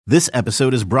This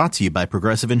episode is brought to you by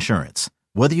Progressive Insurance.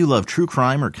 Whether you love true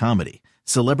crime or comedy,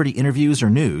 celebrity interviews or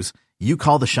news, you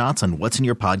call the shots on what's in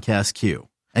your podcast queue.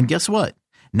 And guess what?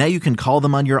 Now you can call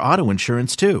them on your auto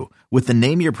insurance too with the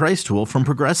Name Your Price tool from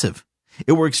Progressive.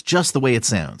 It works just the way it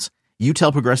sounds. You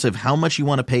tell Progressive how much you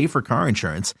want to pay for car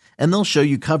insurance, and they'll show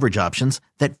you coverage options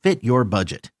that fit your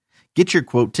budget. Get your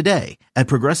quote today at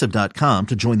Progressive.com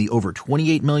to join the over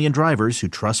 28 million drivers who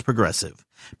trust Progressive.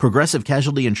 Progressive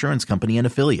Casualty Insurance Company and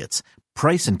Affiliates.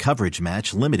 Price and coverage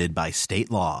match limited by state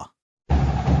law. All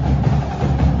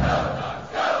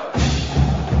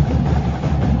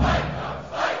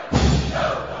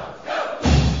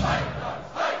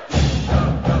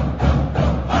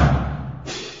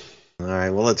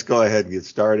right, well, let's go ahead and get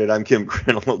started. I'm Kim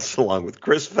Reynolds along with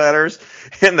Chris Fetters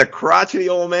and the crotchety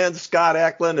old man, Scott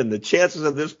Eklund, and the chances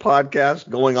of this podcast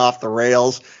going off the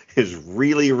rails is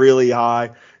really, really high.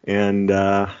 And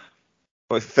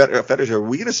Fetters, are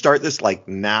we going to start this like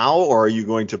now, or are you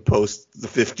going to post the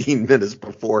 15 minutes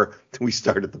before we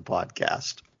started the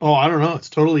podcast? Oh, I don't know. It's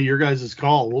totally your guys'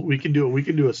 call. We can do it. We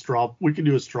can do a straw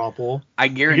poll. I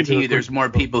guarantee you there's more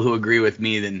people who agree with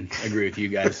me than agree with you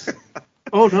guys.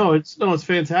 Oh no, it's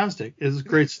fantastic. It's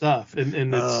great stuff.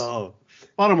 And it's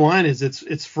bottom line is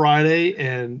it's Friday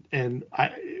and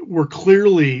we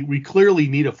clearly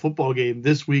need a football game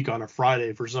this week on a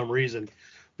Friday for some reason,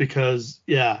 because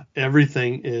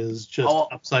everything is just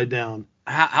upside down.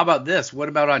 How about this? What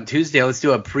about on Tuesday? Let's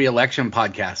do a pre-election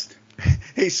podcast.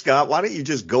 Hey, Scott, why don't you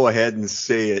just go ahead and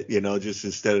say it, just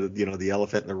instead of, the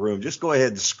elephant in the room, just go ahead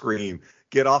and scream.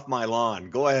 Get off my lawn.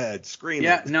 Go ahead, scream.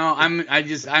 Yeah, no,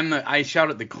 I shout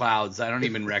at the clouds. I don't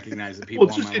even recognize the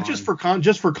people on my lawn. Just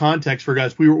for context for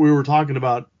guys, we were talking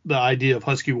about the idea of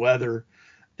husky weather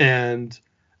and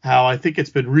how I think it's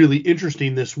been really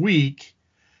interesting this week,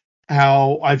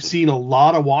 how I've seen a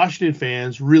lot of Washington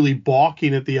fans really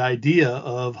balking at the idea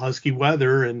of husky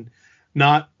weather and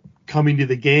not coming to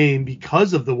the game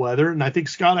because of the weather. And I think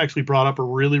Scott actually brought up a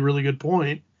really, really good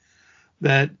point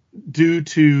that due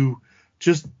to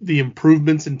just the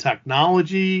improvements in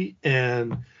technology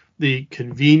and the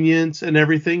convenience and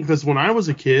everything, because when I was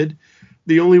a kid,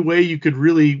 the only way you could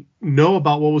really know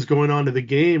about what was going on in the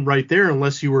game right there,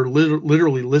 unless you were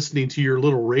literally listening to your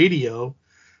little radio,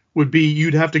 would be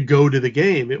you'd have to go to the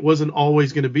game. It wasn't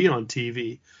always going to be on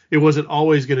TV. It wasn't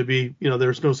always going to be,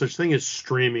 there's no such thing as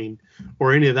streaming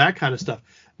or any of that kind of stuff.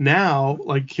 Now,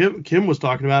 like Kim was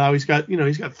talking about, how he's got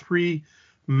 3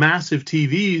 massive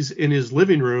TVs in his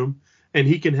living room, and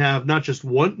he can have not just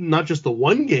the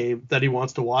one game that he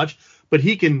wants to watch, but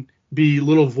he can be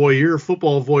little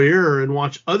football voyeur and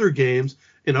watch other games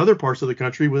in other parts of the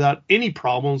country without any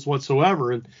problems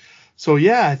whatsoever. And so,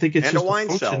 I think it's just a wine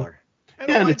cellar.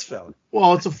 It's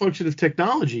a function of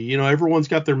technology. Everyone's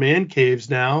got their man caves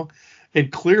now,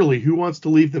 and clearly who wants to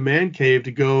leave the man cave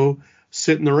to go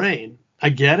sit in the rain? I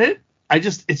get it.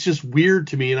 It's just weird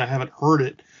to me, and I haven't heard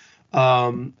it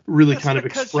really kind of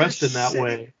expressed in that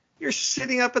way. You're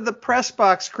sitting up in the press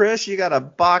box, Chris. You got a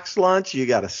box lunch, you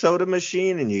got a soda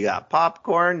machine, and you got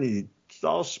popcorn. It's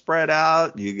all spread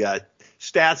out. You got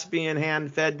stats being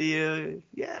hand fed to you.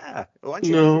 Yeah.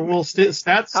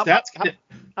 Stats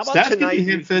can be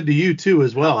hand fed to you too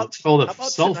as well. It's called a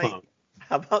cell phone.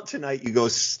 How about tonight you go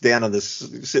sit in the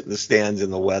stands in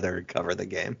the weather and cover the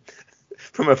game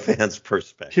from a fan's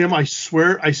perspective? Kim, I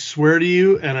swear to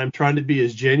you, and I'm trying to be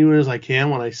as genuine as I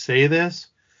can when I say this.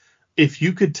 If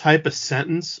you could type a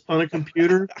sentence on a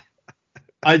computer,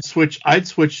 I'd switch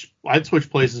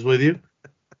places with you.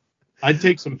 I'd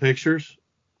take some pictures.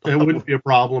 It wouldn't be a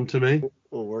problem to me.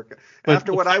 We'll work. But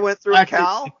after what I went through at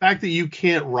Cal, the fact that you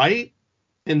can't write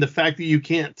and the fact that you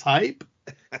can't type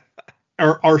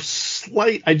are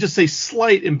slight. I just say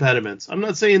slight impediments. I'm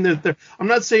not saying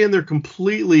they're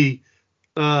completely,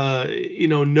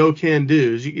 no can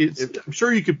do's. I'm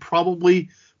sure you could probably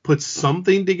put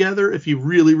something together if you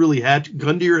really, really had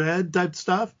gun to your head type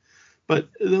stuff. But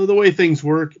the way things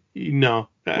work,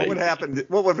 What would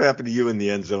happen to you in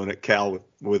the end zone at Cal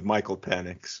with Michael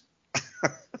Penix?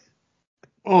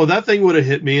 Oh, that thing would have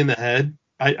hit me in the head.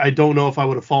 I don't know if I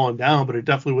would have fallen down, but it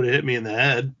definitely would have hit me in the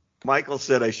head. Michael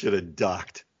said I should have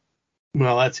ducked.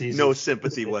 Well, that's easy. No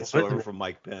sympathy whatsoever for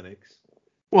Mike Penix.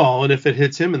 Well, and if it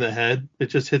hits him in the head, it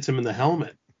just hits him in the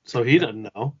helmet. So he doesn't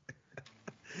know.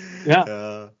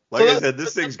 Yeah. I said,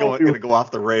 this thing's going to go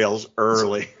off the rails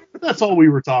early. That's all we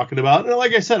were talking about. And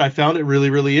like I said, I found it really,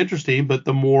 really interesting. But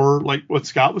the more, like what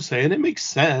Scott was saying, it makes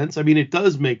sense. I mean, it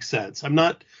does make sense. I'm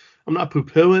not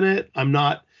poo-pooing it. I'm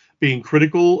not being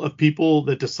critical of people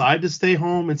that decide to stay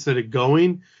home instead of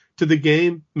going to the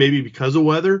game, maybe because of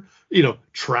weather.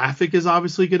 Traffic is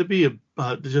obviously going to be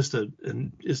just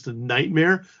a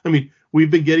nightmare. I mean,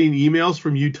 we've been getting emails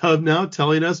from UW now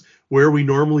telling us where we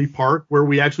normally park, where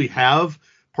we actually have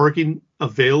parking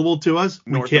available to us.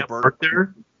 We can't park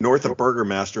there. North of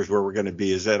Burgermaster's where we're going to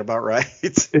be. Is that about right?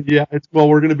 Yeah.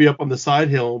 We're going to be up on the side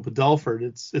hill in Padelford.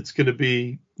 It's going to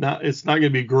be it's not going to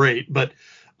be great, but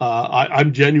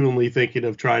I'm genuinely thinking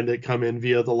of trying to come in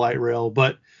via the light rail.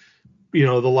 But the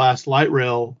last light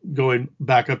rail going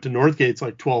back up to Northgate's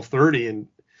like 12:30, and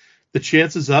the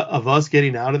chances of us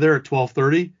getting out of there at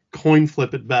 12:30, coin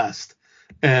flip at best.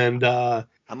 And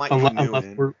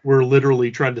unless we're literally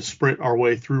trying to sprint our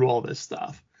way through all this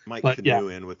stuff. Might canoe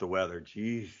in with the weather.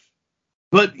 Jeez.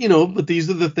 But these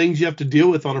are the things you have to deal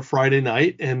with on a Friday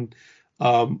night. And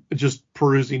just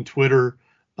perusing Twitter,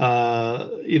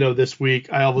 this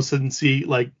week, I all of a sudden see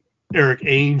like Eric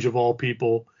Ainge of all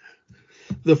people,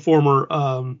 the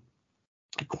former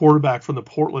quarterback from the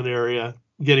Portland area,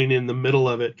 getting in the middle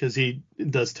of it because he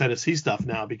does Tennessee stuff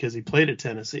now because he played at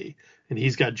Tennessee, and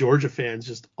he's got Georgia fans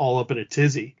just all up in a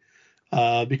tizzy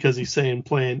because he's saying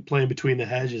playing between the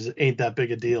hedges ain't that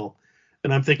big a deal.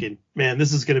 And I'm thinking, man,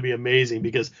 this is going to be amazing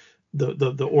because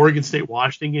the Oregon State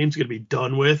Washington game is going to be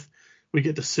done with. We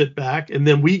get to sit back, and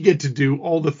then we get to do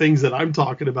all the things that I'm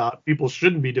talking about people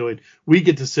shouldn't be doing. We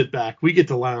get to sit back. We get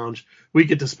to lounge. We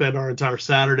get to spend our entire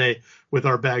Saturday with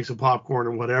our bags of popcorn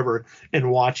and whatever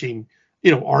and watching,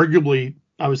 arguably,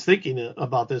 I was thinking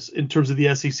about this in terms of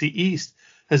the SEC East.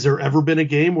 Has there ever been a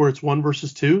game where it's 1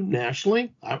 versus 2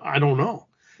 nationally? I don't know.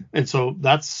 And so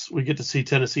we get to see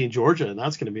Tennessee and Georgia, and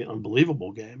that's going to be an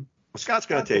unbelievable game. Scott's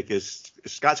going to take his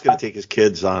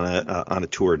kids on a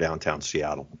tour downtown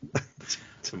Seattle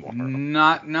tomorrow.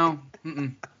 No.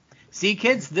 Mm-mm. See,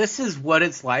 kids, this is what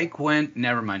it's like when.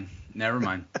 Never mind.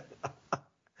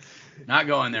 Not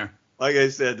going there. Like I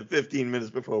said, the 15 minutes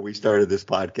before we started this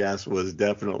podcast was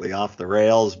definitely off the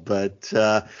rails. But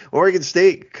Oregon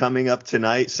State coming up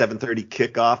tonight, 7:30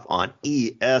 kickoff on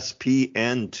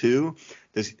ESPN2.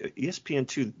 Does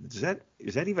ESPN2,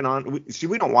 is that even on? See,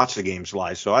 we don't watch the games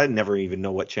live, so I never even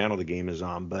know what channel the game is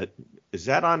on. But is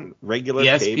that on regular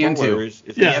ESPN2. cable? Or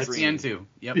ESPN2.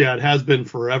 Yep. Yeah, it has been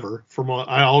forever.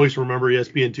 I always remember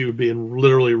ESPN2 being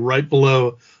literally right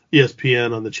below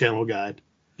ESPN on the channel guide.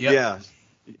 Yep.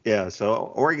 Yeah. So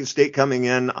Oregon State coming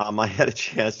in. I had a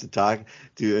chance to talk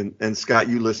to, and Scott,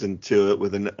 you listened to it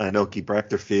with Anoki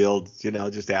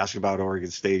Brechterfield, just asking about Oregon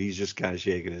State. He's just kind of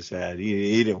shaking his head.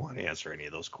 He didn't want to answer any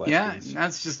of those questions. Yeah,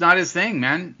 that's just not his thing,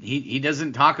 man. He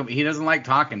doesn't talk. He doesn't like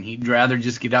talking. He'd rather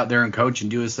just get out there and coach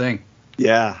and do his thing.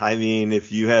 Yeah, I mean,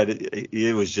 if you had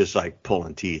it was just like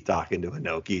pulling teeth talking to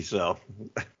Anoki. So,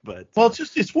 but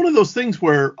it's one of those things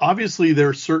where obviously there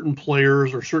are certain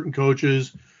players or certain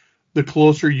coaches. The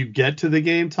closer you get to the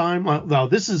game time. Now,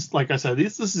 this is, like I said,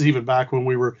 this is even back when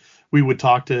we would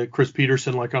talk to Chris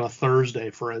Peterson like on a Thursday,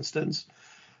 for instance.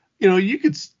 You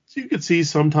could see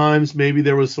sometimes maybe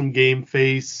there was some game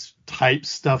face type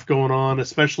stuff going on,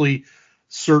 especially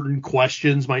certain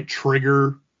questions might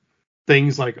trigger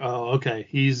things like, oh, okay,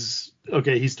 he's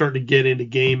starting to get into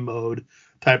game mode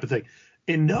type of thing.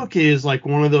 And Noke is like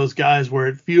one of those guys where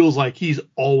it feels like he's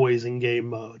always in game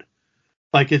mode.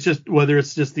 Like it's just whether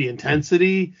it's just the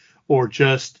intensity or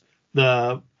just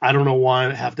the I don't know why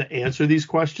I have to answer these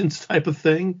questions type of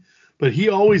thing, but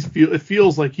it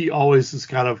feels like he always is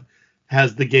kind of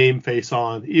has the game face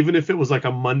on, even if it was like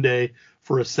a Monday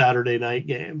for a Saturday night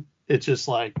game. It's just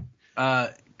like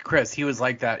Chris, he was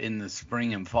like that in the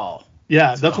spring and fall.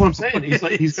 Yeah, that's what I'm saying.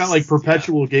 He's got like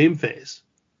perpetual game face.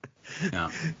 No.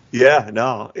 Yeah,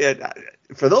 no.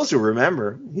 For those who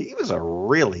remember, he was a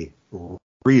really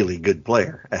good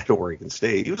player at Oregon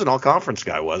State. He was an all-conference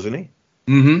guy, wasn't he?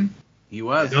 Mm-hmm. He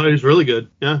was. No, he was really good.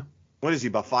 Yeah. What is he,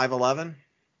 about 5'11"?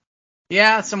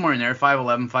 Yeah, somewhere in there.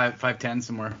 5'11", 5'10",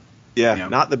 somewhere. Yeah,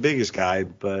 not the biggest guy,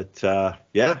 but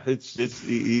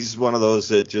he's one of those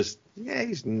that just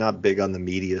he's not big on the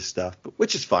media stuff,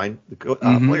 which is fine. The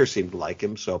players seem to like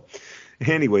him. So,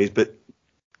 anyways, but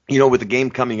with the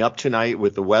game coming up tonight,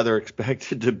 with the weather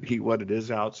expected to be what it is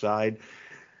outside,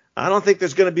 I don't think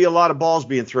there's going to be a lot of balls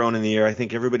being thrown in the air. I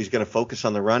think everybody's going to focus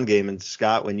on the run game. And,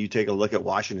 Scott, when you take a look at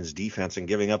Washington's defense and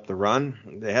giving up the run,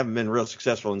 they haven't been real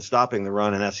successful in stopping the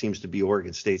run, and that seems to be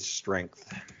Oregon State's strength.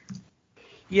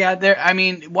 Yeah,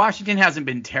 Washington hasn't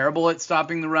been terrible at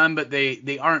stopping the run, but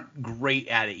they aren't great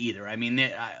at it either. I mean,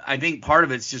 I think part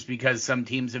of it's just because some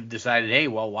teams have decided, hey,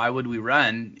 well, why would we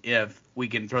run if we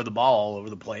can throw the ball all over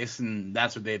the place? And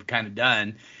that's what they've kind of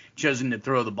done. Chosen to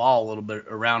throw the ball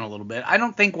around a little bit. I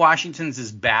don't think Washington's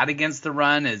as bad against the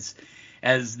run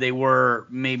as they were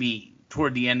maybe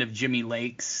toward the end of Jimmy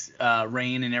Lake's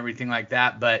reign and everything like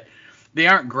that. But they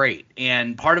aren't great.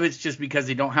 And part of it's just because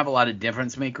they don't have a lot of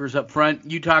difference makers up front.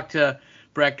 You talked to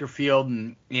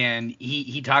Brechterfield, and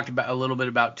he talked about a little bit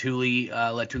about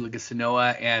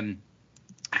Letuligasenoa and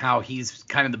how he's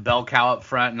kind of the bell cow up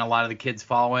front, and a lot of the kids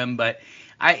follow him. But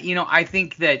I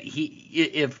think that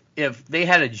if they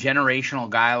had a generational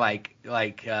guy like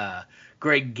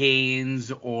Greg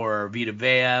Gaines or Vita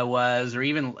Vea was, or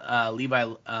even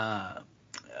Levi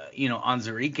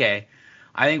Onwuzurike,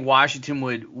 I think Washington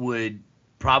would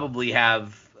probably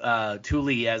have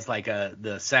Tuli as like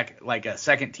a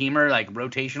second teamer, like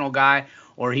rotational guy,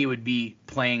 or he would be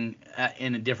playing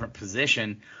in a different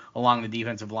position along the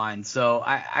defensive line. So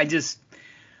I just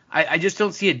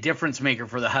don't see a difference maker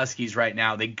for the Huskies right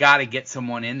now. They got to get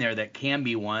someone in there that can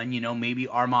be one. Maybe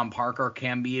Armand Parker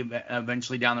can be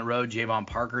eventually down the road. Javon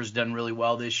Parker's done really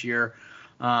well this year.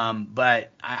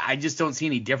 But I just don't see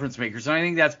any difference makers. And I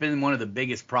think that's been one of the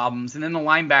biggest problems. And then the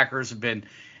linebackers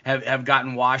have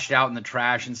gotten washed out in the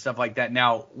trash and stuff like that.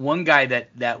 Now, one guy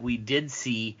that we did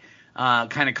see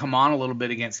kind of come on a little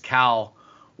bit against Cal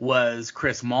was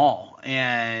Chris Maul,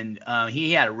 and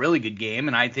he had a really good game,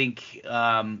 and I think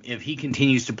if he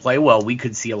continues to play well, we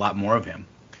could see a lot more of him.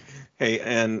 Hey,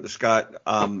 and Scott,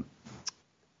 Kwao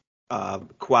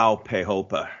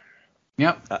Pehopa.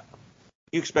 Yep.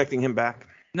 You expecting him back?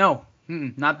 No,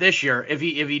 not this year. If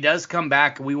he does come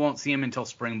back, we won't see him until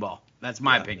spring ball. That's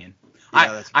my opinion.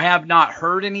 Yeah, I have not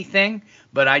heard anything,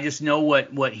 but I just know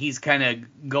what he's kind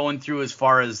of going through as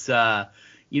far as the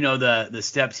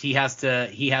steps he has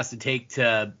to take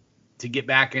to get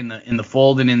back in the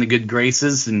fold and in the good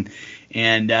graces, and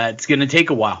it's going to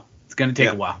take a while. It's going to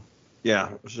take a while.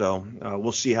 Yeah, so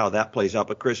we'll see how that plays out.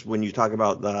 But Chris, when you talk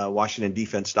about the Washington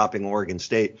defense stopping Oregon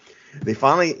State, they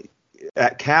finally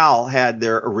at Cal had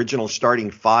their original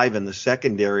starting five in the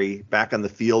secondary back on the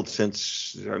field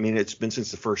since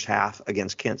the first half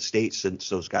against Kent State since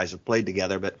those guys have played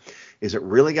together. But is it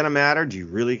really going to matter? Do you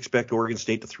really expect Oregon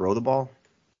State to throw the ball?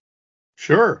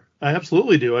 Sure, I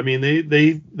absolutely do. I mean,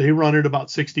 they run it about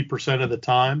 60% of the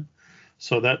time,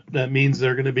 so that means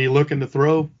they're going to be looking to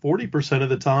throw 40% of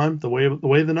the time. The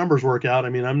way the numbers work out. I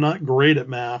mean, I'm not great at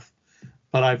math,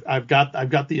 but I've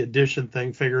got the addition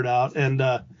thing figured out, and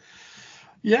I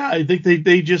think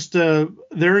they just they're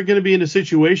going to be in a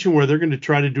situation where they're going to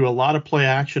try to do a lot of play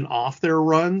action off their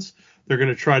runs. They're going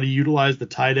to try to utilize the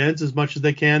tight ends as much as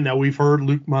they can. Now, we've heard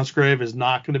Luke Musgrave is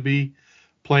not going to be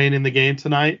playing in the game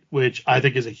tonight, which I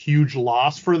think is a huge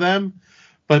loss for them.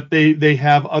 But they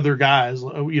have other guys.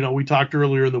 We talked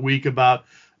earlier in the week about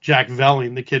Jack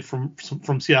Velling, the kid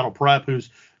from Seattle Prep, who's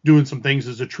doing some things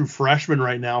as a true freshman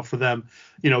right now for them.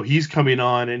 He's coming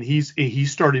on and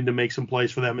he's starting to make some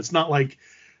plays for them. It's not like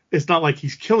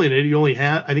he's killing it.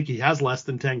 I think he has less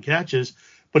than 10 catches,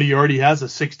 but he already has a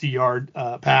 60-yard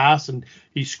pass, and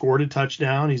he scored a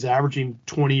touchdown. He's averaging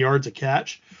 20 yards a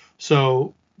catch.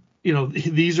 So,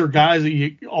 these are guys that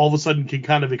you all of a sudden can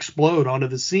kind of explode onto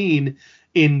the scene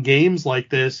in games like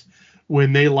this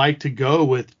when they like to go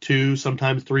with 2,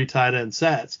 sometimes 3 tight end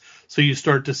sets. So you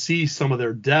start to see some of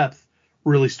their depth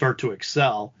really start to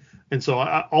excel. And so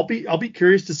I'll be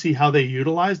curious to see how they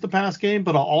utilize the pass game,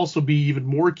 but I'll also be even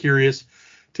more curious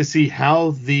to see how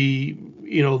the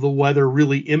weather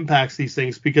really impacts these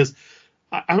things, because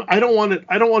I don't want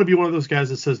to be one of those guys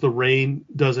that says the rain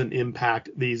doesn't impact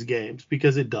these games,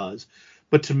 because it does.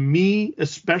 But to me,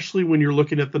 especially when you're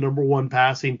looking at the number one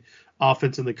passing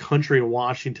offense in the country in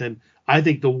Washington, I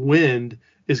think the wind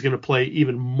is going to play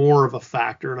even more of a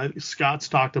factor. And I think Scott's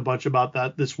talked a bunch about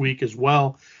that this week as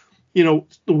well. The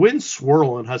winds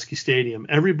swirl in Husky Stadium.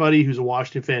 Everybody who's a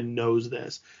Washington fan knows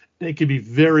this. It can be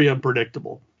very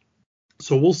unpredictable.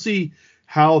 So we'll see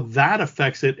how that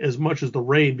affects it as much as the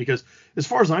rain, because as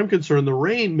far as I'm concerned, the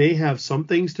rain may have some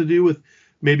things to do with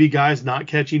maybe guys not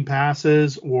catching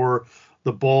passes or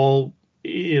the ball.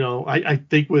 I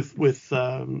think with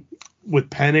Penix,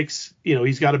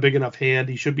 he's got a big enough hand.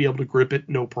 He should be able to grip it,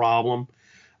 no problem.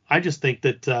 I just think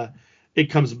that it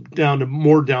comes down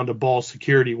to ball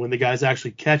security. When the guys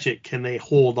actually catch it, can they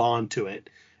hold on to it?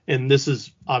 And this is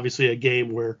obviously a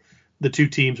game where the two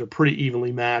teams are pretty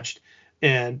evenly matched,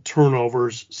 and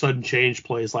turnovers, sudden change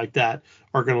plays like that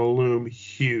are going to loom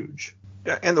huge.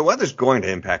 And the weather's going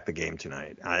to impact the game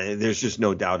tonight. There's just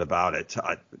no doubt about it.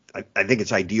 I think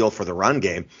it's ideal for the run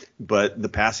game, but the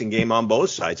passing game on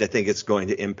both sides, I think it's going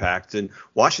to impact. And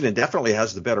Washington definitely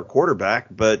has the better quarterback,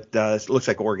 but it looks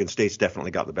like Oregon State's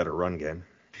definitely got the better run game.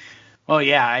 Well,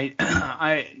 yeah,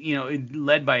 I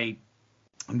led by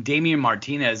Damian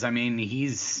Martinez. I mean,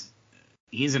 he's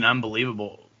an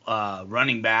unbelievable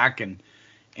running back, and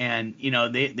And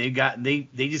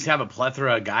they just have a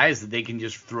plethora of guys that they can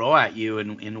just throw at you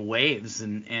in waves,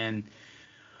 and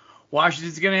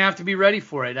Washington's going to have to be ready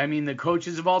for it. I mean, the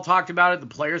coaches have all talked about it, the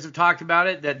players have talked about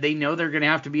it, that they know they're going to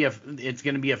have to be it's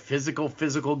going to be a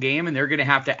physical game, and they're going to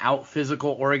have to out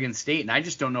physical Oregon State, and I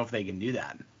just don't know if they can do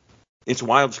that. It's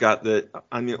wild, Scott, that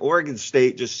Oregon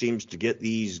State just seems to get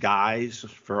these guys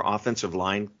for offensive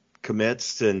line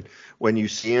commits, and when you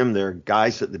see them, they're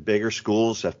guys that the bigger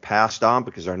schools have passed on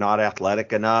because they're not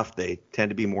athletic enough. They tend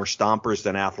to be more stompers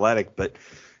than athletic, but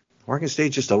Oregon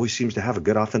State just always seems to have a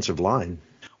good offensive line.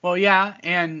 Well, yeah,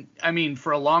 and I mean,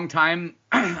 for a long time,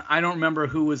 I don't remember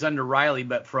who was under Riley,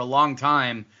 but for a long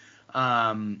time,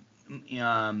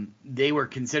 they were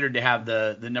considered to have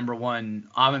the number one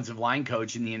offensive line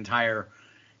coach in the entire,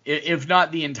 if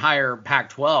not the entire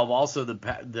Pac-12, also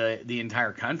the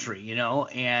entire country,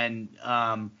 and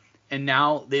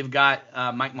now they've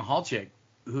got Mike Michalczyk,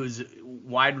 who's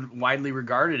widely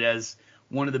regarded as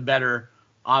one of the better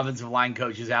offensive line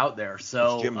coaches out there.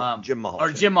 So Jim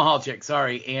Michalczyk. Jim Michalczyk,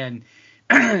 sorry. And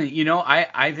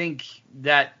I think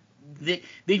that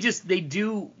they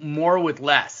do more with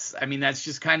less. I mean, that's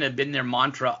just kind of been their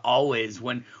mantra always.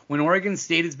 When Oregon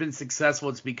State has been successful,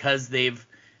 it's because they've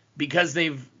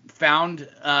found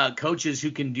coaches who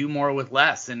can do more with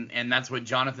less, and that's what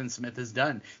Jonathan Smith has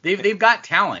done. They've got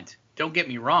talent, don't get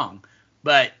me wrong,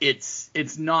 but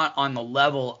it's not on the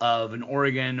level of an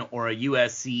Oregon or a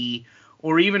USC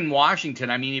or even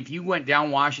Washington. I mean, if you went down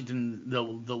Washington, the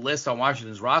list on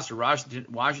Washington's roster,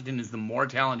 Washington is the more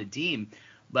talented team,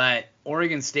 but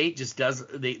Oregon State just does.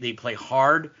 They play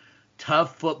hard,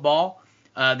 tough football.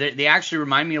 They actually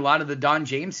remind me a lot of the Don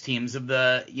James teams of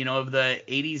the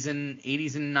 80s and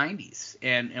 90s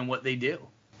and what they do.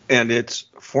 And it's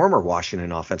former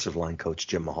Washington offensive line coach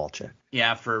Jim Michalczyk.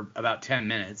 Yeah, for about 10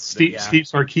 minutes. Steve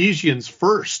Sarkisian's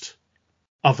first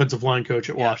offensive line coach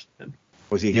at Washington.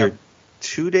 Was he here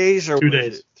 2 days or 2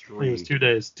 days? Was it 3? It was 2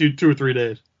 days, 2 or 3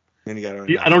 days. And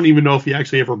I don't even know if he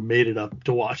actually ever made it up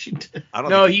to Washington.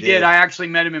 No, he did. I actually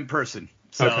met him in person.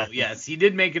 So, okay. Yes, he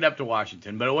did make it up to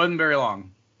Washington, but it wasn't very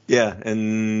long. Yeah,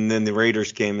 and then the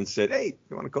Raiders came and said, "Hey,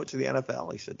 you want to coach in the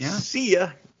NFL?" He said, Yeah. "See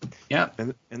ya." Yeah.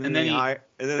 And then they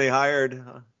hired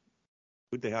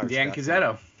who'd they hire? Dan Scott?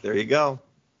 Cazzetto. There you go.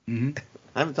 Mm-hmm.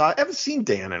 I haven't seen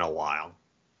Dan in a while.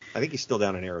 I think he's still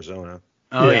down in Arizona.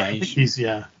 Oh yeah,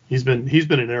 yeah, he's been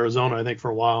in Arizona, I think,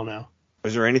 for a while now.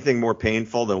 Was there anything more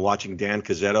painful than watching Dan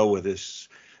Cazzetto with his,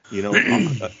 a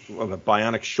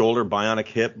bionic shoulder, bionic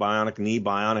hip, bionic knee,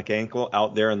 bionic ankle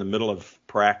out there in the middle of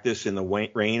practice in the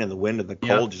rain and the wind and the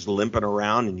cold, just limping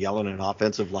around and yelling at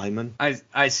offensive linemen?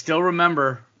 I still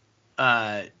remember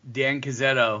Dan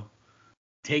Cazzetto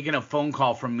taking a phone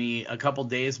call from me a couple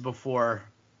days before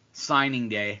signing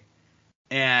day,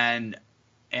 and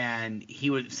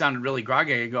he sounded really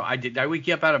groggy. I go, did I wake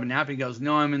you up out of a nap? He goes,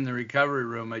 no, I'm in the recovery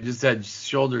room. I just had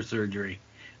shoulder surgery.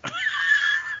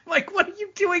 Like, what are you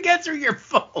doing answering your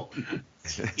phone?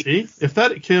 See, if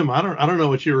that, Kim, I don't know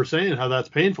what you were saying, how that's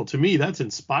painful. To me, that's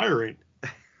inspiring.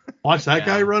 Watch that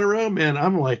guy run around, man.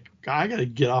 I'm like, I got to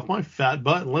get off my fat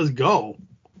butt and let's go.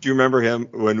 Do you remember him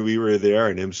when we were there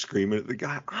and him screaming at the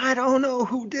guy, I don't know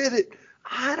who did it.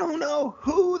 I don't know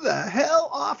who the hell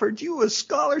offered you a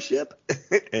scholarship.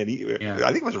 And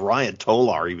I think it was Ryan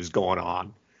Tolar he was going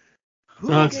on.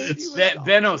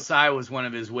 Ben Osai was one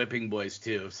of his whipping boys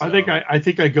too. So. I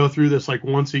think I go through this like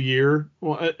once a year.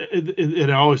 Well,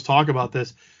 and I always talk about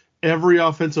this. Every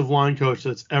offensive line coach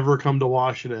that's ever come to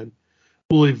Washington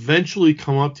will eventually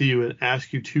come up to you and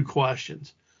ask you two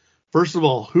questions. First of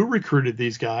all, who recruited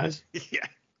these guys? Yeah.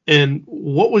 And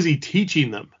what was he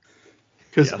teaching them?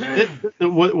 Because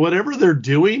whatever they're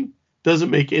doing doesn't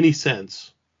make any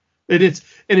sense.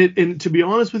 And to be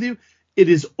honest with you, it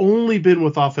has only been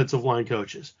with offensive line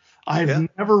coaches. I've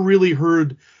never really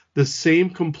heard the same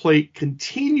complaint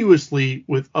continuously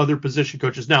with other position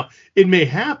coaches. Now, it may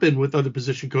happen with other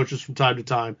position coaches from time to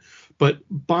time, but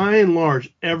by and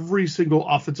large, every single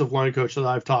offensive line coach that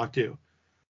I've talked to,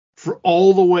 for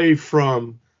all the way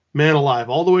from Man Alive,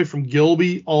 all the way from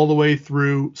Gilby, all the way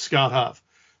through Scott Huff,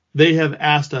 they have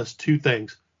asked us two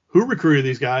things: who recruited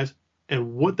these guys,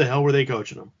 and what the hell were they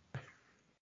coaching them?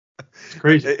 It's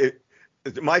crazy.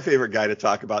 My favorite guy to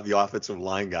talk about the offensive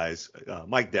line guys,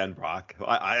 Mike Denbrock.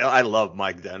 I love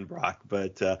Mike Denbrock,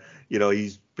 but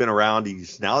he's been around.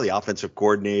 He's now the offensive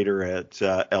coordinator at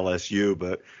LSU.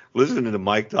 But listening to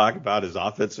Mike talk about his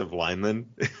offensive linemen,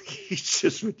 he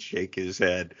just would shake his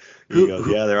head. He goes,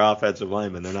 "Yeah, they're offensive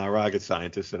linemen. They're not rocket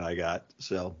scientists that I got."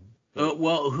 So.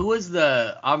 Well, who was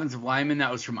the offensive lineman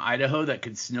that was from Idaho that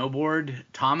could snowboard?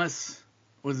 Thomas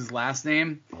was his last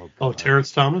name? Oh,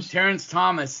 Terrence Thomas? Terrence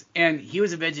Thomas, and he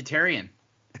was a vegetarian.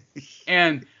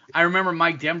 And I remember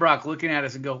Mike Denbrock looking at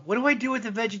us and go, what do I do with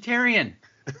a vegetarian?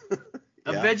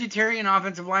 A vegetarian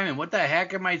offensive lineman. What the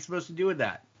heck am I supposed to do with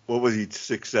that? What was he,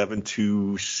 6'7",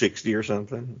 260 or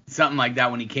something? Something like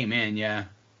that when he came in, yeah.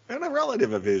 And a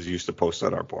relative of his used to post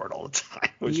on our board all the time,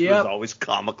 which was always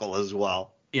comical as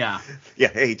well. Yeah. Yeah,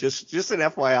 hey, just an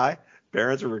FYI,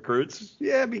 parents or recruits,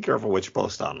 be careful what you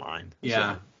post online.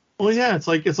 Yeah. So. Well, yeah, it's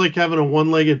like having a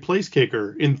one-legged place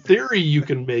kicker. In theory, you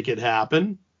can make it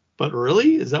happen, but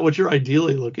really, is that what you're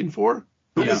ideally looking for?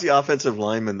 Who was the offensive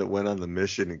lineman that went on the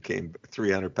mission and came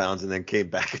 300 pounds and then came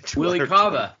back at 200? Willie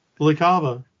Cava. Willie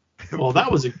Cava. Well,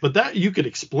 that was but that you could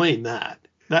explain that.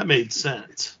 That made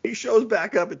sense. He shows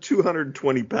back up at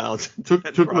 220 pounds. Took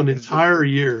him an entire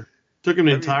year. Took him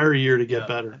an entire year to get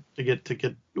better, to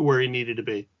get where he needed to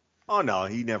be. Oh no,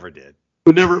 he never did.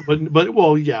 But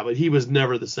he was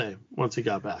never the same once he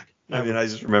got back. I mean, I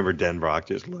just remember Denbrock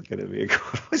just looking at me and going,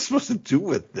 what am I supposed to do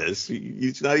with this?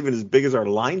 He's not even as big as our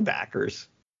linebackers.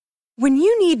 When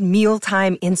you need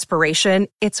mealtime inspiration,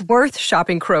 it's worth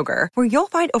shopping Kroger, where you'll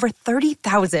find over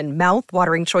 30,000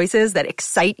 mouth-watering choices that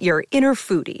excite your inner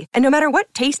foodie. And no matter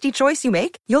what tasty choice you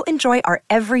make, you'll enjoy our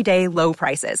everyday low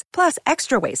prices, plus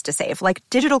extra ways to save, like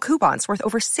digital coupons worth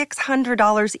over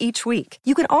 $600 each week.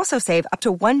 You can also save up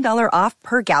to $1 off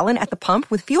per gallon at the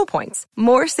pump with fuel points.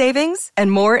 More savings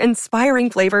and more inspiring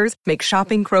flavors make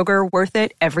shopping Kroger worth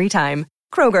it every time.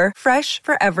 Kroger, fresh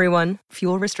for everyone.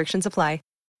 Fuel restrictions apply.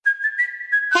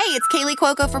 Hey, it's Kaylee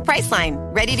Cuoco for Priceline.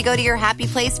 Ready to go to your happy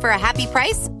place for a happy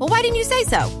price? Well, why didn't you say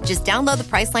so? Just download the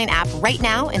Priceline app right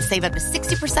now and save up to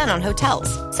 60% on hotels.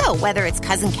 So whether it's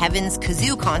Cousin Kevin's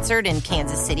Kazoo Concert in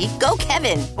Kansas City, go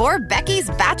Kevin, or Becky's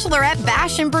Bachelorette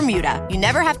Bash in Bermuda, you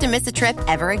never have to miss a trip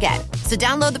ever again. So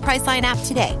download the Priceline app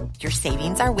today. Your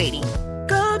savings are waiting.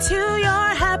 Go to your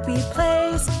happy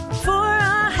place for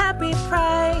a happy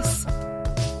price.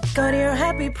 Go to your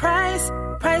happy price,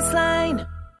 Priceline.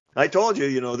 I told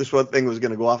you, this one thing was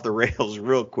going to go off the rails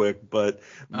real quick, but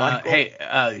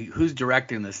who's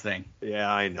directing this thing? Yeah,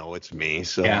 I know it's me.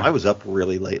 So I was up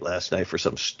really late last night for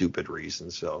some stupid reason,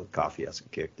 so coffee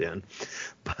hasn't kicked in.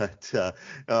 But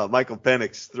Michael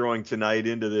Penix throwing tonight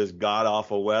into this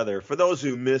god-awful weather. For those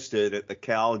who missed it at the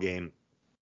Cal game,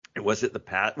 was it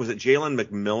Jalen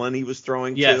McMillan he was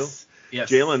throwing to? Yes.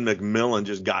 Jalen McMillan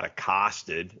just got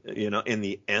accosted, in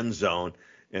the end zone.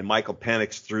 And Michael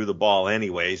Penix threw the ball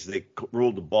anyways. They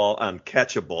ruled the ball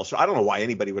uncatchable. So I don't know why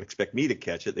anybody would expect me to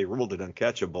catch it. They ruled it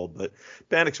uncatchable. But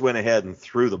Penix went ahead and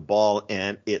threw the ball,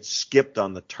 and it skipped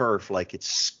on the turf like it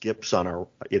skips on a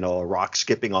rock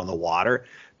skipping on the water.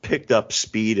 Picked up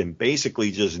speed and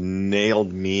basically just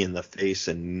nailed me in the face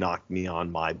and knocked me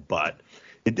on my butt.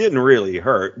 It didn't really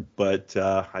hurt, but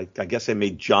I guess I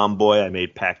made John Boy. I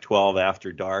made Pac-12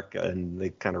 After Dark, and they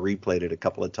kind of replayed it a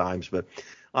couple of times. But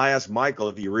I asked Michael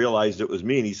if he realized it was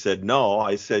me, and he said no.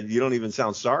 I said, you don't even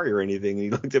sound sorry or anything. And he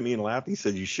looked at me and laughed. He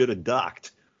said, you should have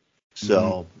ducked.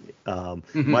 So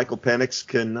Michael Penix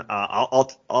can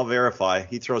I'll verify.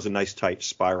 He throws a nice tight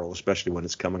spiral, especially when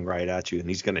it's coming right at you, and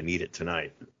he's going to need it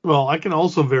tonight. Well, I can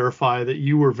also verify that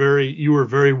you were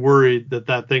very worried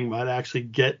that thing might actually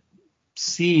get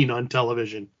seen on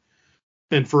television.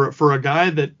 And for a guy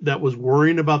that was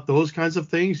worrying about those kinds of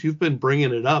things, you've been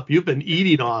bringing it up. You've been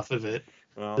eating off of it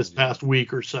this past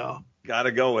week or so. Got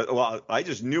to go with. Well, I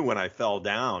just knew when I fell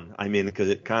down. I mean,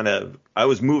 because I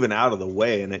was moving out of the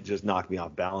way and it just knocked me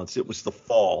off balance. It was the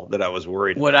fall that I was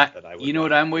worried about.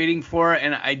 What I'm waiting for,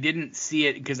 and I didn't see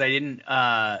it because I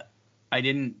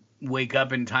didn't wake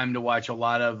up in time to watch a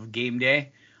lot of game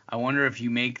day. I wonder if you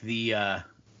make the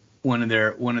one of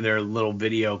their little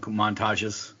video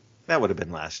montages. That would have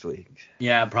been last week.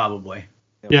 Yeah, probably.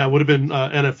 Yeah, it would have been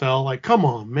NFL. Like, come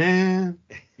on, man.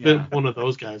 Yeah. One of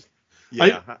those guys.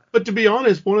 Yeah. But to be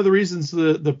honest, one of the reasons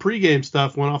the pregame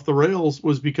stuff went off the rails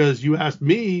was because you asked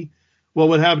me what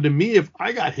would happen to me if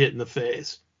I got hit in the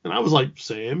face. And I was like,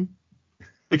 same.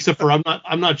 Except for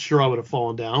I'm not sure I would have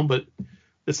fallen down, but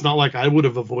it's not like I would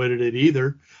have avoided it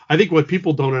either. I think what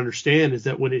people don't understand is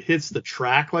that when it hits the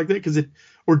track like that,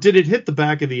 did it hit the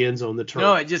back of the end zone, the turf?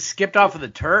 No, it just skipped off of the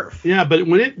turf. Yeah, but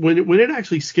when it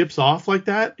actually skips off like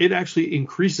that, it actually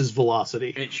increases velocity.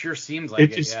 It sure seems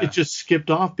like it just skipped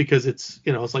off because it's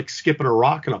like skipping a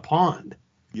rock in a pond.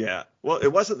 Yeah. Well,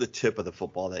 it wasn't the tip of the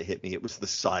football that hit me. It was the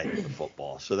side of the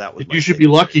football. So that was. You should be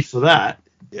lucky for that.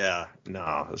 Yeah.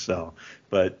 No. So,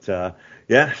 but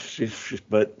yeah.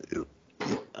 But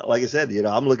like I said,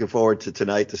 I'm looking forward to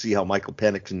tonight to see how Michael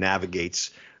Penix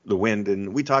navigates the wind.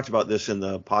 And we talked about this in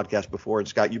the podcast before. And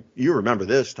Scott, you remember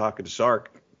this talking to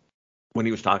Sark when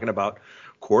he was talking about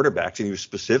quarterbacks, and he was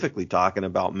specifically talking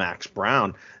about Max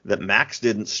Brown, that Max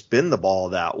didn't spin the ball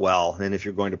that well. And if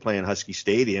you're going to play in Husky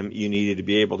Stadium, you needed to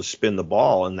be able to spin the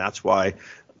ball, and that's why,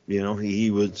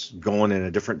 he was going in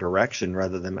a different direction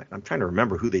rather than, I'm trying to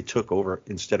remember who they took over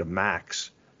instead of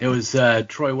Max. It was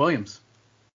Troy Williams.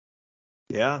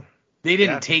 Yeah. They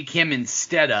didn't take him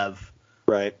instead of.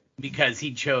 Right. Because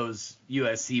he chose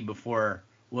USC before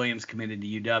Williams committed to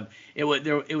UW.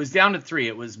 It was down to 3.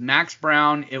 It was Max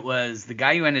Brown. It was the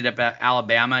guy who ended up at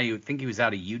Alabama. You would think he was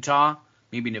out of Utah,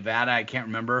 maybe Nevada. I can't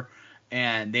remember.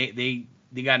 And they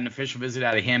got an official visit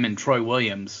out of him and Troy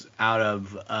Williams out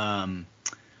of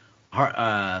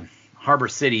Harbor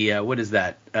City. What is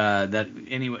that?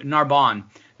 Narbonne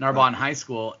High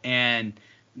School. And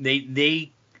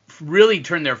they really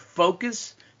turned their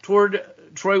focus toward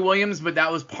Troy Williams, but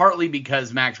that was partly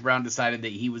because Max Brown decided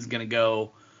that he was going to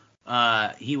go.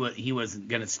 He wasn't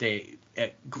going to stay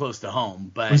close to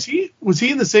home. But was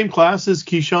he in the same class as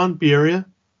Keyshawn Bierria?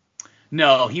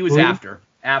 No, he was Williams?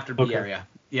 after Okay. Bierria.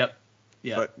 Yep.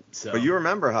 But you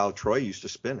remember how Troy used to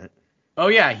spin it. Oh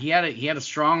yeah, he had a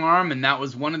strong arm, and that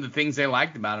was one of the things they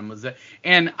liked about him was that.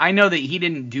 And I know that he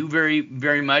didn't do very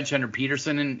very much under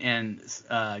Peterson and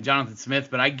Jonathan Smith,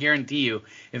 but I guarantee you,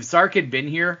 if Sark had been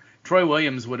here, Troy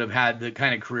Williams would have had the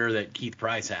kind of career that Keith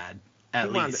Price had,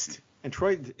 at least. And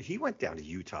Troy, he went down to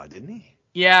Utah, didn't he?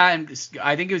 Yeah, and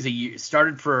I think it was a year,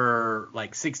 started for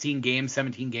like 16 games,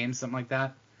 17 games, something like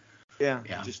that. Yeah.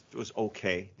 Just was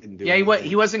okay. Didn't do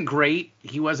he wasn't great.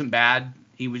 He wasn't bad.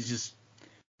 He was just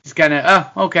kind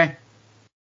of, okay.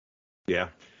 Yeah.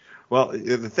 Well,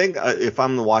 the thing, if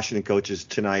I'm the Washington coaches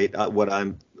tonight, what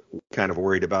I'm kind of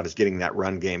worried about is getting that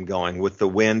run game going with the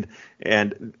wind.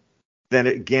 And then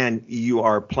again, you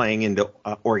are playing into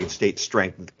Oregon State's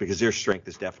strength, because their strength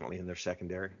is definitely in their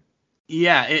secondary.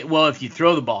 Yeah. If you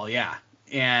throw the ball, yeah.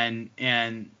 And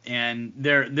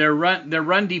their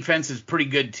run defense is pretty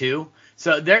good too.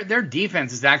 So their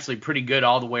defense is actually pretty good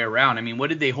all the way around. I mean, what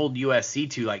did they hold USC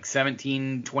to? Like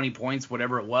 17, 20 points,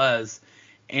 whatever it was.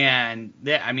 And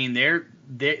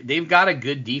they've got a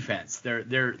good defense.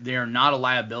 They're not a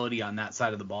liability on that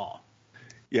side of the ball.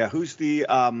 Yeah. Who's the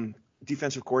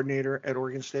defensive coordinator at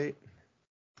Oregon State?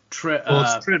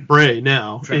 It's Trent Bray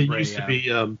now. It used to be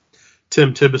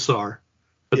Tim Tibesar,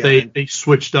 but they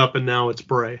switched up and now it's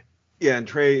Bray. Yeah, and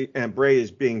Bray is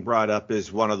being brought up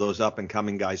as one of those up and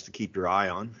coming guys to keep your eye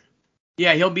on.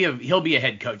 Yeah, he'll be a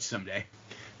head coach someday.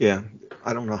 Yeah,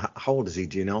 I don't know how old is he?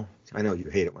 Do you know? I know you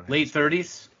hate it when late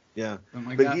 30s. Yeah,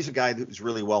 like but that. He's a guy who's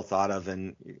really well thought of,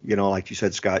 and like you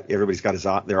said, Scott, everybody's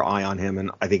got their eye on him, and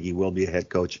I think he will be a head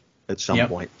coach at some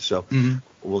point. So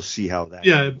we'll see how that.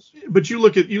 Yeah, but you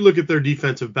look at their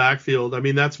defensive backfield. I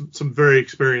mean, that's some very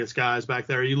experienced guys back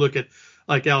there. You look at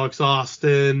like Alex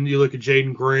Austin, you look at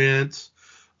Jaden Grant,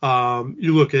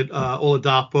 you look at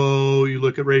Oladapo, you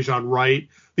look at Rajon Wright.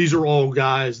 These are all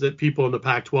guys that people in the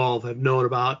Pac-12 have known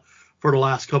about for the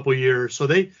last couple of years. So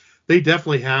they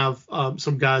definitely have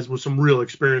some guys with some real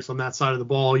experience on that side of the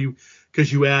ball.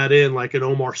 Because you add in like an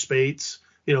Omar Spates,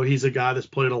 he's a guy that's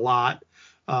played a lot.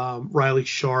 Riley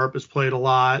Sharp has played a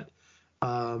lot.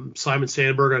 Simon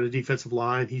Sandberg on the defensive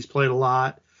line, he's played a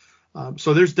lot.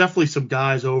 So there's definitely some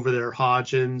guys over there,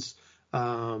 Hodgins.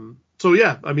 So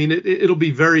yeah, I mean, it'll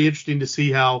be very interesting to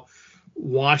see how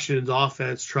Washington's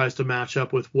offense tries to match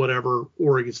up with whatever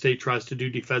Oregon State tries to do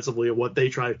defensively and what they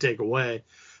try to take away.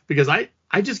 Because I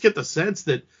just get the sense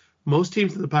that most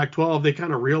teams in the Pac-12, they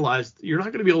kind of realize you're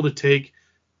not going to be able to take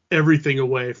everything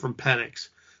away from Penix.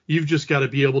 You've just got to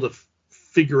be able to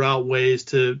figure out ways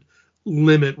to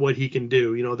limit what he can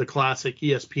do. The classic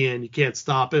ESPN, you can't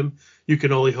stop him. You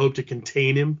can only hope to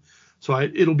contain him. So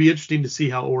it'll be interesting to see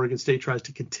how Oregon State tries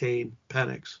to contain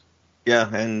Penix. Yeah,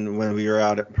 and when we were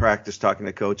out at practice talking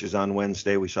to coaches on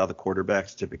Wednesday, we saw the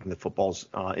quarterbacks tipping the footballs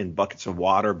in buckets of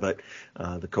water, but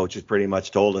the coaches pretty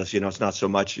much told us, it's not so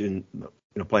much in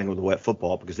playing with a wet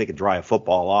football, because they could dry a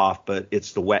football off, but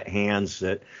it's the wet hands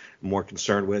that I'm more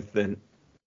concerned with. And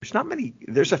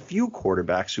there's a few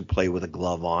quarterbacks who play with a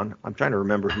glove on. I'm trying to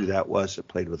remember who that was that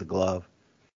played with a glove.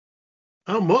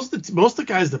 Oh, most of the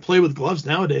guys that play with gloves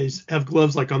nowadays have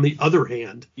gloves like on the other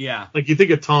hand. Yeah. Like you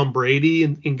think of Tom Brady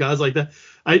and guys like that.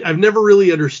 I've never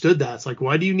really understood that. It's like,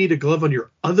 why do you need a glove on your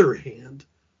other hand?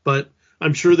 But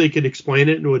I'm sure they could explain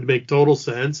it and it would make total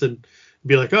sense and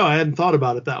be like, oh, I hadn't thought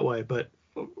about it that way. But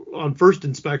on first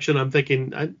inspection, I'm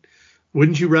thinking,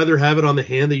 wouldn't you rather have it on the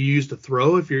hand that you use to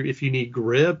throw if you need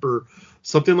grip or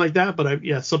something like that?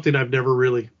 But something I've never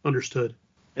really understood.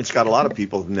 It's got a lot of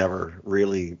people who've never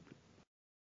really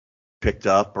picked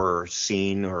up or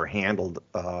seen or handled,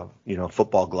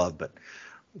 football glove. But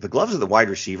the gloves that the wide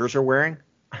receivers are wearing,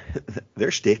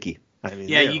 They're sticky. I mean,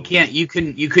 yeah, you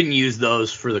couldn't use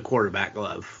those for the quarterback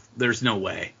glove. There's no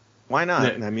way. Why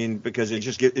not? I mean, because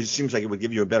it seems like it would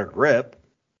give you a better grip.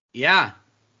 Yeah,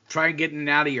 try getting it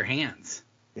out of your hands.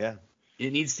 Yeah,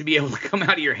 it needs to be able to come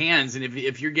out of your hands, and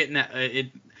if you're getting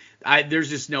that, there's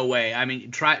just no way. I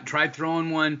mean, try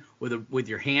throwing one with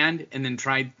your hand, and then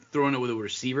try throwing it with a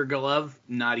receiver glove.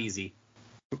 Not easy.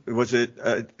 Was it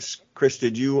Chris?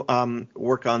 Did you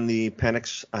work on the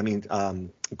Penix?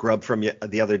 Grubb from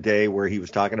the other day, where he was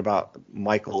talking about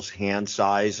Michael's hand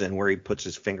size and where he puts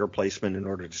his finger placement in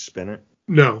order to spin it?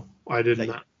 No, I did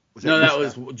not. That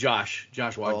was Josh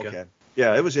Wadka. Oh, okay.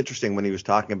 Yeah, it was interesting when he was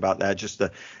talking about that, just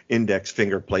the index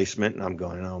finger placement, and I'm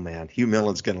going, oh man, Hugh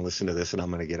Millen's going to listen to this, and I'm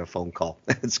going to get a phone call.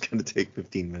 It's going to take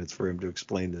 15 minutes for him to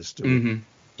explain this to me.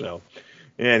 So,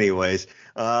 anyways,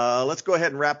 let's go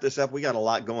ahead and wrap this up. We got a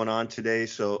lot going on today,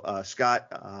 so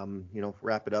Scott,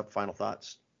 wrap it up. Final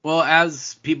thoughts. Well,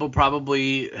 as people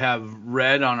probably have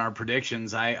read on our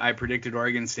predictions, I predicted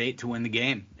Oregon State to win the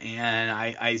game, and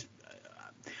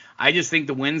I just think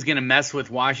the win's going to mess with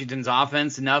Washington's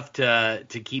offense enough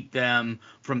to keep them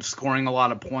from scoring a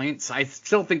lot of points. I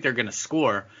still think they're going to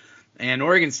score, and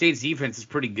Oregon State's defense is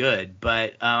pretty good,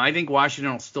 but I think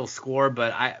Washington will still score,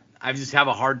 but I just have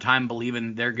a hard time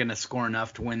believing they're going to score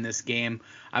enough to win this game.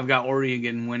 I've got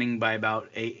Oregon winning by about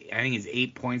 8. I think it's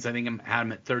 8 points. I think I had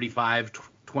them at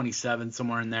 35-27,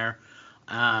 somewhere in there.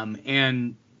 I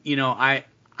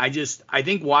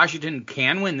think Washington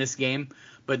can win this game,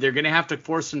 but they're going to have to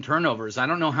force some turnovers. I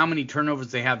don't know how many turnovers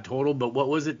they have total, but what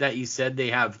was it that you said they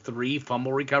have 3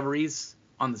 fumble recoveries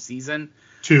on the season?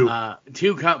 2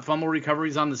 fumble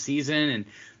recoveries on the season,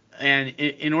 and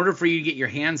in order for you to get your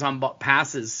hands on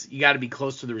passes, you got to be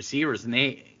close to the receivers,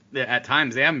 and at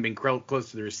times they haven't been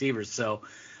close to the receivers. So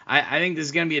I think this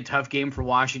is going to be a tough game for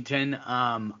Washington.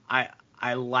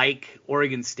 I like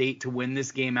Oregon State to win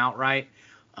this game outright.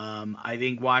 I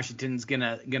think Washington's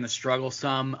gonna struggle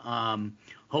some.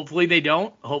 Hopefully they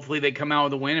don't. Hopefully they come out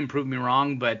with a win and prove me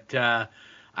wrong. But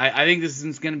I think this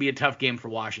is going to be a tough game for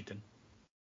Washington.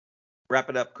 Wrap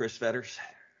it up, Chris Fetters.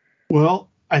 Well,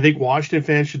 I think Washington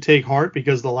fans should take heart,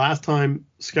 because the last time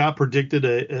Scott predicted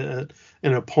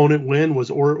an opponent win was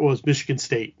Michigan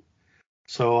State.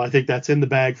 So I think that's in the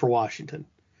bag for Washington.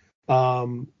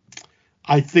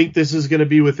 I think this is going to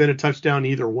be within a touchdown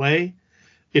either way.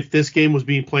 If this game was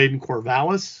being played in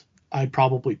Corvallis, I'd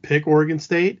probably pick Oregon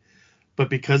State. But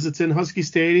because it's in Husky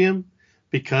Stadium,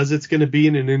 because it's going to be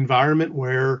in an environment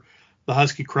where the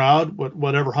Husky crowd,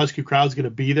 whatever Husky crowd is going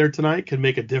to be there tonight, can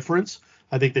make a difference,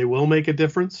 I think they will make a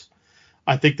difference.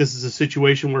 I think this is a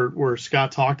situation where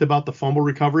Scott talked about the fumble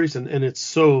recoveries, and it's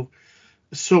so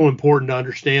important to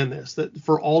understand this, that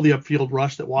for all the upfield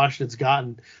rush that Washington's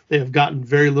gotten, they have gotten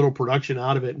very little production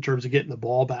out of it in terms of getting the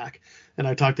ball back. And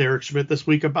I talked to Eric Schmidt this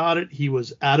week about it. He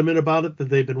was adamant about it, that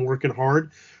they've been working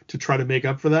hard to try to make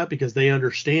up for that, because they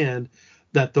understand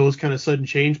that those kind of sudden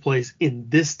change plays in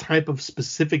this type of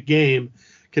specific game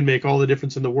can make all the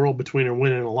difference in the world between a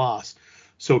win and a loss.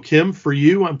 So, Kim, for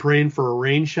you, I'm praying for a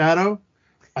rain shadow.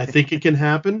 I think it can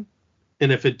happen.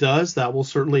 And if it does, that will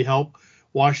certainly help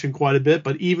Washington quite a bit.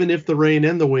 But even if the rain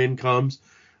and the wind comes,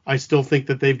 I still think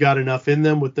that they've got enough in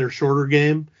them with their shorter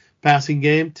game, passing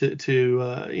game, to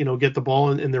get the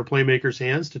ball in their playmakers'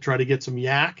 hands to try to get some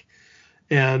yak.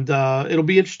 And it'll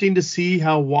be interesting to see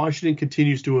how Washington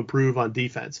continues to improve on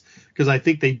defense, because I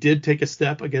think they did take a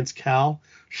step against Cal,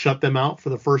 shut them out for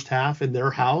the first half in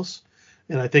their house.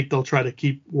 And I think they'll try to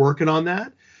keep working on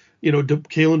that.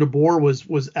 Kalen DeBoer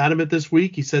was adamant this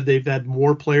week. He said they've had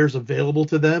more players available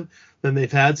to them than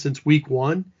they've had since week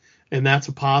 1. And that's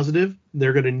a positive.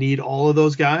 They're going to need all of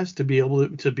those guys to be able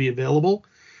to be available.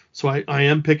 So I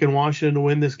am picking Washington to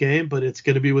win this game, but it's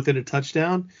going to be within a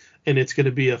touchdown, and it's going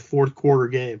to be a fourth quarter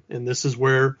game. And this is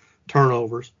where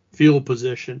turnovers, field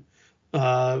position,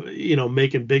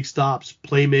 making big stops,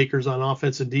 playmakers on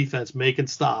offense and defense, making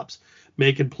stops,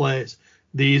 making plays.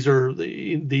 These are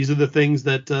the things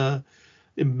that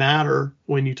matter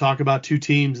when you talk about two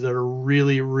teams that are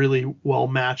really, really well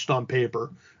matched on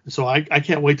paper. So I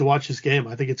can't wait to watch this game.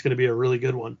 I think it's going to be a really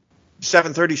good one.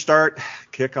 7:30 start,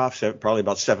 kickoff, probably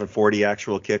about 7:40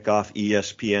 actual kickoff,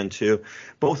 ESPN2.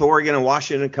 Both Oregon and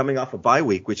Washington coming off a bye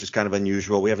week, which is kind of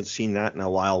unusual. We haven't seen that in a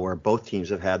while, where both teams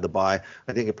have had the bye.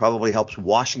 I think it probably helps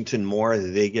Washington more that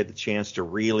they get the chance to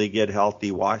really get healthy.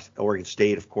 Oregon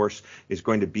State, of course, is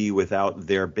going to be without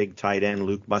their big tight end,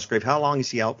 Luke Musgrave. How long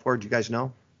is he out for? Do you guys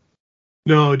know?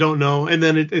 No, I don't know. And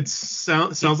then it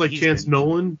sounds like Chance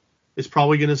Nolan is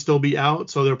probably going to still be out,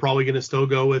 so they're probably going to still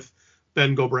go with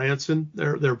Ben Gobranson,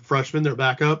 their freshman, their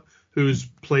backup, who's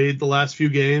played the last few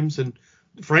games and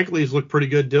frankly has looked pretty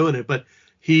good doing it. But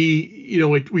he,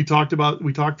 we talked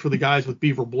for the guys with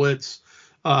Beaver Blitz,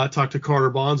 talked to Carter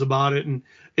Bonds about it, and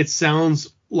it sounds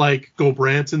like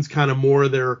Gobranson's kind of more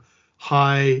their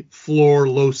high floor,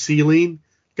 low ceiling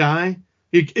guy.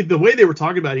 The way they were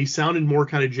talking about it, he sounded more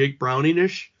kind of Jake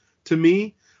Browning-ish to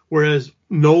me, whereas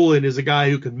Nolan is a guy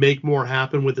who can make more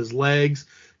happen with his legs,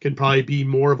 can probably be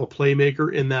more of a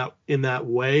playmaker in that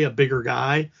way, a bigger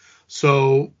guy.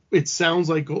 So it sounds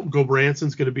like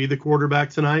Gobranson's going to be the quarterback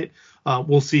tonight.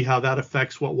 We'll see how that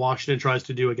affects what Washington tries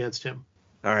to do against him.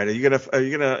 All right. Are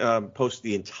you gonna post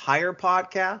the entire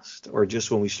podcast or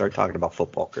just when we start talking about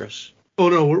football, Chris? Oh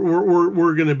no,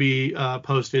 we're going to be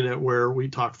posting it where we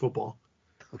talk football.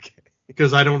 Okay.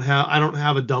 Because I don't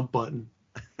have a dump button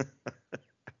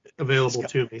available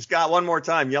to me. Scott, one more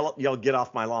time, yell get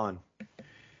off my lawn.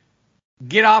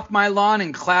 Get off my lawn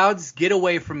and clouds, get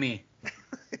away from me.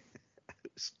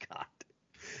 Scott.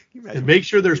 And make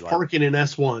sure there's parking in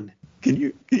S1. Can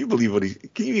you believe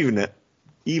can you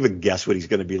even guess what he's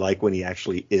going to be like when he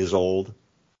actually is old?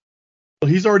 Well,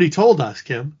 he's already told us,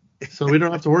 Kim, so we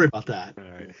don't have to worry about that. All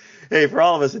right. Hey, for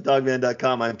all of us at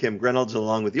Dogman.com, I'm Kim Reynolds,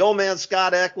 along with the old man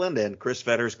Scott Eklund and Chris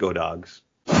Fetters. Go Dogs.